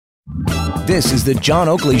This is the John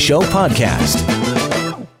Oakley Show podcast.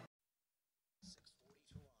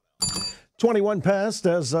 21 past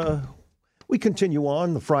as we continue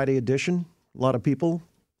on the Friday edition. A lot of people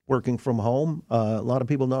working from home, a lot of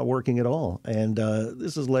people not working at all. And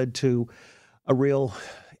this has led to a real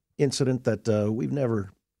incident that we've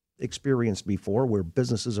never experienced before, where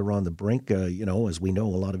businesses are on the brink. As we know,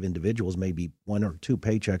 a lot of individuals may be one or two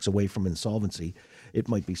paychecks away from insolvency. It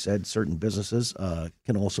might be said certain businesses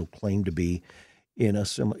can also claim to be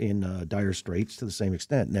in dire straits to the same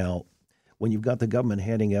extent. Now, when you've got the government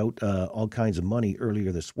handing out all kinds of money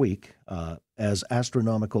earlier this week, as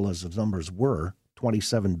astronomical as the numbers were,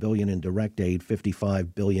 $27 billion in direct aid,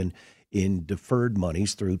 $55 billion in deferred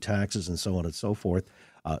monies through taxes and so on and so forth,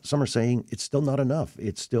 some are saying it's still not enough.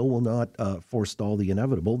 It still will not forestall the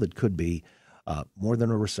inevitable that could be more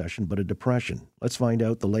than a recession, but a depression. Let's find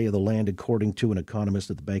out the lay of the land according to an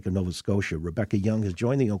economist at the Bank of Nova Scotia. Rebekah Young has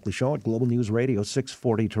joined the Oakley Show at Global News Radio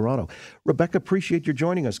 640 Toronto. Rebekah, appreciate your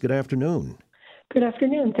joining us. Good afternoon. Good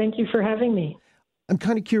afternoon. Thank you for having me. I'm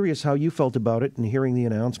kind of curious how you felt about it and hearing the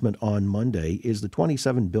announcement on Monday. Is the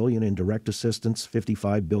 $27 billion in direct assistance,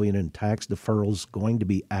 $55 billion in tax deferrals going to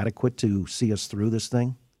be adequate to see us through this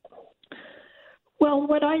thing? Well,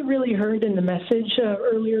 what I really heard in the message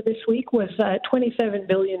earlier this week was that $27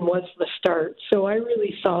 billion was the start. So I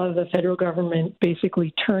really saw the federal government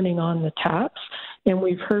basically turning on the taps. And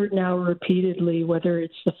we've heard now repeatedly, whether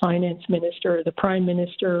it's the finance minister or the prime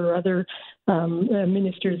minister or other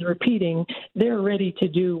ministers repeating, they're ready to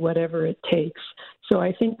do whatever it takes. So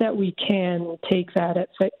I think that we can take that at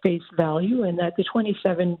face value, and that the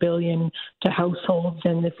 $27 billion to households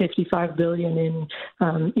and the $55 billion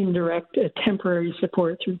in indirect temporary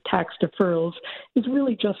support through tax deferrals is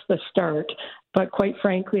really just the start. But quite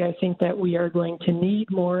frankly, I think that we are going to need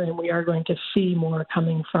more, and we are going to see more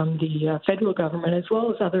coming from the federal government as well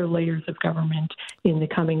as other layers of government in the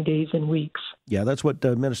coming days and weeks. Yeah, that's what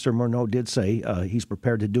Minister Morneau did say. He's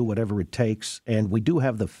prepared to do whatever it takes, and we do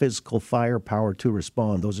have the physical firepower to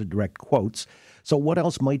respond. Those are direct quotes. So what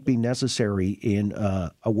else might be necessary in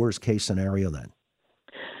a worst-case scenario then?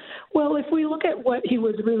 Well, if we look at what he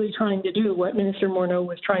was really trying to do, what Minister Morneau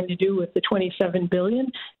was trying to do with the $27 billion,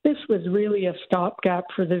 this was really a stopgap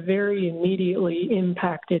for the very immediately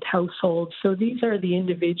impacted households. So these are the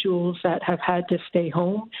individuals that have had to stay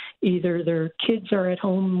home. Either their kids are at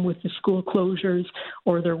home with the school closures,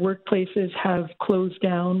 or their workplaces have closed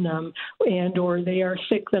down, and or they are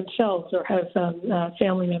sick themselves or have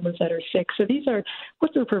family members that are sick. So these are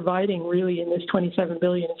what they're providing really in this $27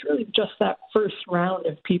 billion. It's really just that first round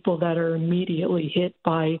of people that are immediately hit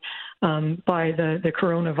by the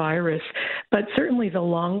coronavirus. But certainly the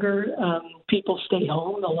longer people stay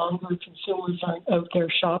home, the longer consumers aren't out there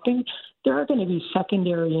shopping, there are going to be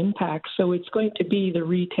secondary impacts. So it's going to be the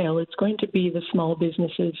retail, it's going to be the small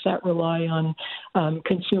businesses that rely on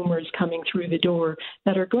consumers coming through the door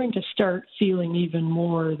that are going to start feeling even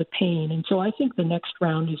more the pain. And so I think the next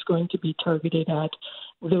round is going to be targeted at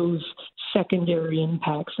those secondary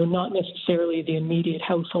impacts. So not necessarily the immediate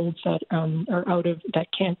households that that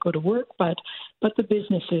can't go to work, but the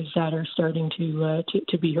businesses that are starting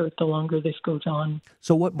to be hurt the longer this goes on.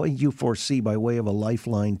 So what might you foresee by way of a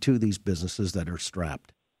lifeline to these businesses that are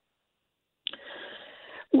strapped?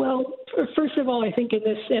 Well, first of all, I think in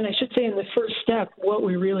this, and I should say in the first step, what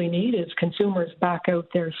we really need is consumers back out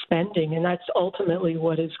there spending, and that's ultimately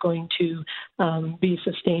what is going to be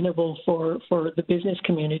sustainable for the business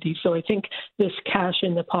community. So I think this cash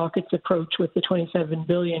in the pockets approach with the $27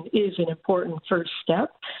 billion is an important first step.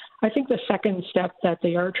 I think the second step that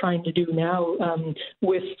they are trying to do now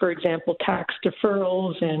with, for example, tax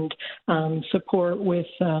deferrals and support with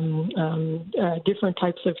different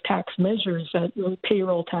types of tax measures,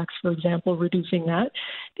 payroll tax, for example, reducing that,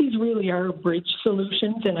 these really are bridge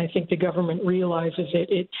solutions, and I think the government realizes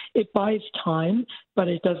it buys time, but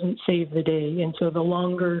it doesn't save the day. And so the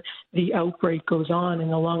longer the outbreak goes on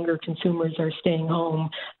and the longer consumers are staying home,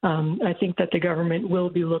 I think that the government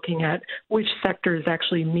will be looking at which sectors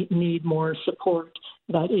actually need more support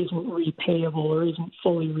that isn't repayable or isn't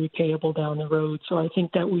fully repayable down the road. So I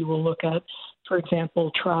think that we will look at, for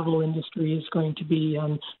example, travel industry is going to be,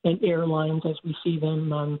 and airlines as we see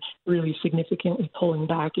them really significantly pulling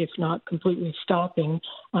back, if not completely stopping.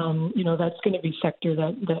 That's going to be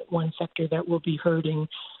that one sector that will be hurting.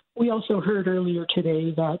 We also heard earlier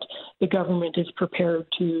today that the government is prepared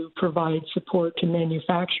to provide support to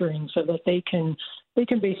manufacturing so that they can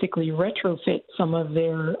basically retrofit some of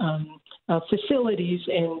their facilities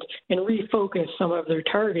and refocus some of their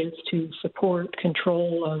targets to support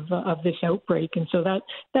control of this outbreak. And so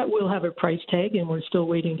that will have a price tag, and we're still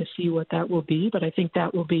waiting to see what that will be. But I think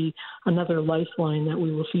that will be another lifeline that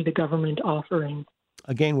we will see the government offering.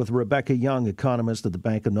 Again, with Rebekah Young, economist at the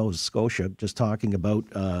Bank of Nova Scotia, just talking about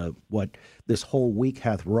what this whole week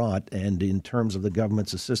hath wrought. And in terms of the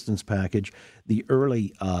government's assistance package, the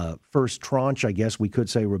early first tranche, I guess we could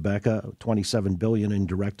say, Rebekah, $27 billion in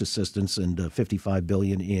direct assistance and $55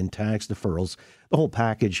 billion in tax deferrals. The whole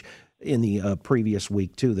package in the previous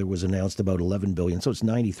week, too, there was announced about $11 billion. So it's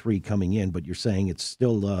 93 coming in, but you're saying it's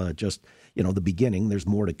still just, the beginning. There's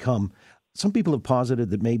more to come. Some people have posited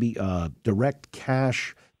that maybe direct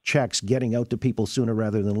cash checks getting out to people sooner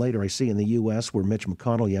rather than later. I see in the U.S. where Mitch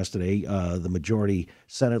McConnell yesterday, the majority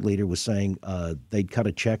Senate leader, was saying they'd cut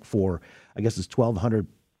a check for, I guess it's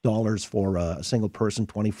 $1,200 for a single person,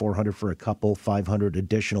 $2,400 for a couple, $500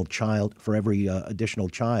 additional child for every additional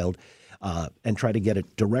child, and try to get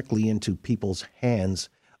it directly into people's hands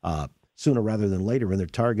sooner rather than later. And they're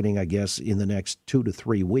targeting, I guess, in the next 2 to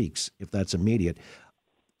 3 weeks, if that's immediate.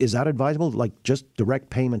 Is that advisable, like just direct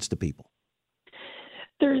payments to people?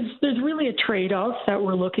 There's really a trade-off that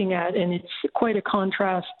we're looking at, and it's quite a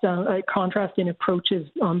contrast in approaches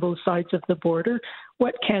on both sides of the border.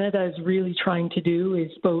 What Canada is really trying to do is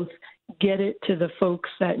both get it to the folks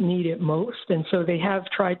that need it most, and so they have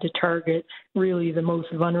tried to target really the most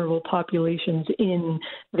vulnerable populations in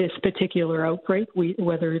this particular outbreak,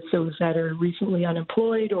 whether it's those that are recently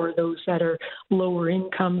unemployed or those that are lower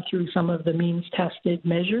income through some of the means-tested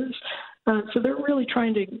measures. So they're really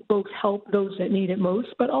trying to both help those that need it most,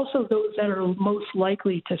 but also those that are most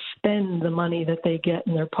likely to spend the money that they get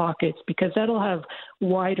in their pockets, because that'll have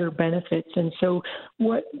wider benefits. And so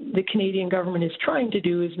what the Canadian government is trying to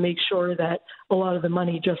do is make sure that a lot of the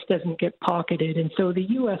money just doesn't get pocketed. And so the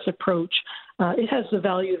U.S. approach, it has the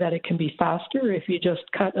value that it can be faster. If you just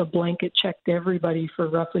cut a blanket check to everybody for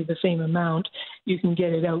roughly the same amount, you can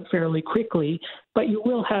get it out fairly quickly. But you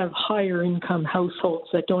will have higher income households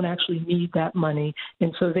that don't actually need that money,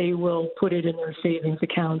 and so they will put it in their savings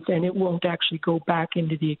accounts, and it won't actually go back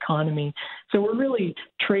into the economy. So we're really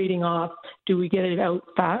trading off, do we get it out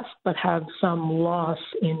fast but have some loss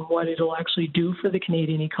in what it'll actually do for the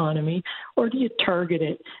Canadian economy, or do you target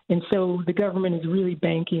it? And so the government is really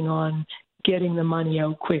banking on getting the money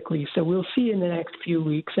out quickly. So we'll see in the next few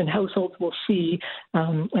weeks, and households will see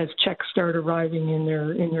as checks start arriving in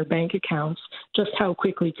their bank accounts, just how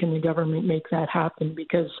quickly can the government make that happen,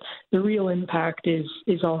 because the real impact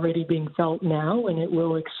is already being felt now, and it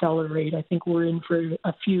will accelerate. I think we're in for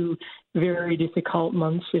a few very difficult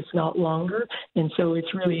months, if not longer. And so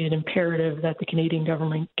it's really an imperative that the Canadian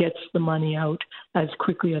government gets the money out as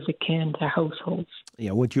quickly as it can to households.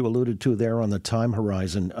 Yeah, what you alluded to there on the time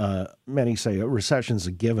horizon, many say a recession's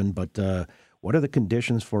a given, but what are the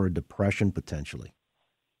conditions for a depression potentially?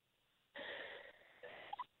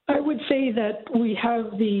 I would say that we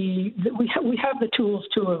have the tools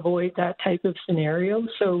to avoid that type of scenario.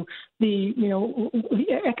 So the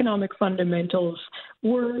economic fundamentals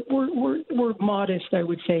were modest, I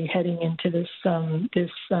would say, heading into this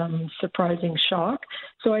surprising shock.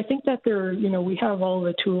 So I think that we have all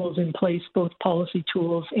the tools in place, both policy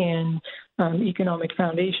tools and economic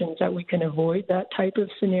foundations, that we can avoid that type of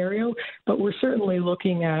scenario. But we're certainly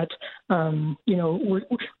looking at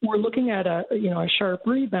we're looking at a sharp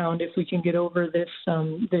rebound if we can get over this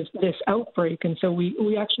outbreak. And so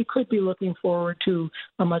we actually could be looking forward to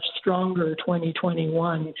a much stronger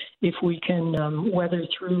 2021 if we can weather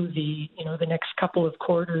through the next couple of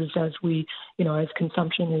quarters as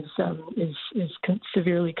consumption is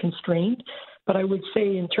severely constrained. But I would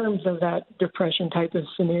say, in terms of that depression type of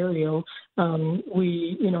scenario,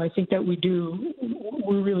 I think that we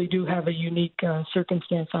really do have a unique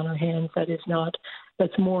circumstance on our hands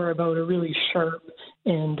that's more about a really sharp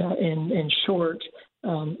and short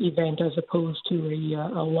event, as opposed to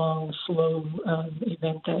a long, slow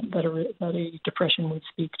event that a depression would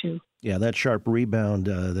speak to. Yeah, that sharp rebound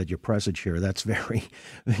that you presage here, that's very,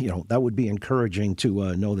 that would be encouraging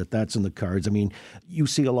to know that that's in the cards. I mean, you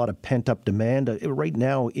see a lot of pent-up demand right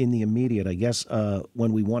now in the immediate, I guess,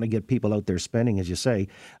 when we want to get people out there spending, as you say.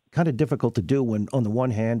 Kind of difficult to do when, on the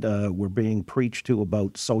one hand, we're being preached to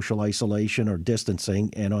about social isolation or distancing,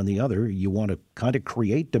 and on the other, you want to kind of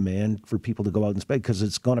create demand for people to go out and spend, because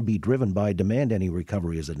it's going to be driven by demand, any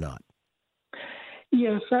recovery, is it not?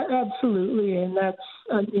 Yes, absolutely, and that's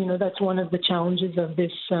one of the challenges of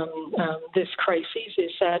this crisis,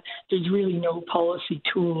 is that there's really no policy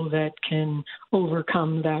tool that can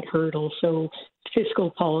overcome that hurdle. So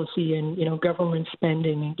fiscal policy and government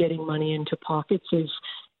spending and getting money into pockets is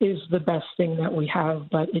is the best thing that we have,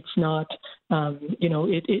 but it's not,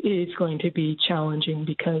 it is going to be challenging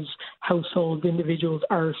because individuals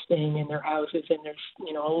are staying in their houses, and there's,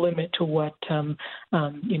 a limit to what,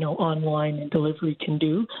 online and delivery can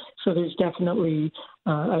do. So there's definitely,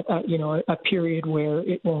 a period where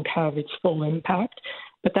it won't have its full impact.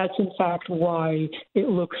 But that's in fact why it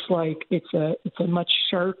looks like it's a much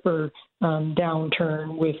sharper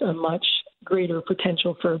downturn with a much greater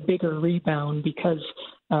potential for a bigger rebound, because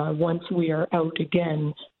once we are out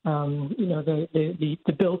again, the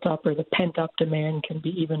built up or the pent up demand can be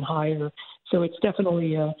even higher. So it's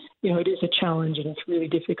definitely it is a challenge, and it's really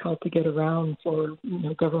difficult to get around for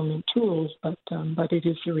government tools, but it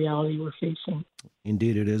is the reality we're facing.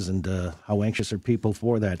 Indeed, it is, and how anxious are people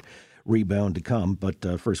for that rebound to come? But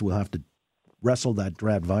first, we'll have to wrestle that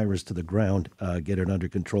drat virus to the ground, get it under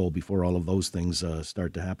control before all of those things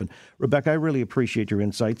start to happen. Rebekah, I really appreciate your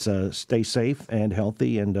insights. Stay safe and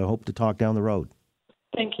healthy, and hope to talk down the road.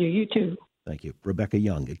 Thank you. You too. Thank you. Rebekah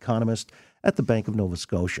Young, economist at the Bank of Nova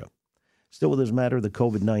Scotia. Still with this matter of the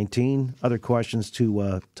COVID-19, other questions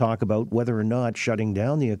to talk about whether or not shutting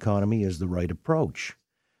down the economy is the right approach.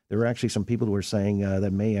 There are actually some people who are saying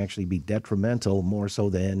that may actually be detrimental more so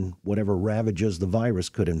than whatever ravages the virus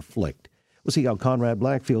could inflict. We'll see how Conrad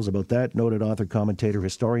Black feels about that. Noted author, commentator,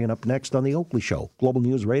 historian, up next on The Oakley Show. Global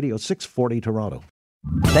News Radio, 640 Toronto.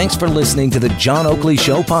 Thanks for listening to the John Oakley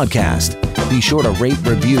Show podcast. Be sure to rate,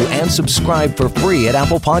 review, and subscribe for free at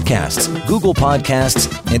Apple Podcasts, Google Podcasts,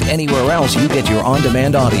 and anywhere else you get your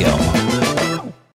on-demand audio.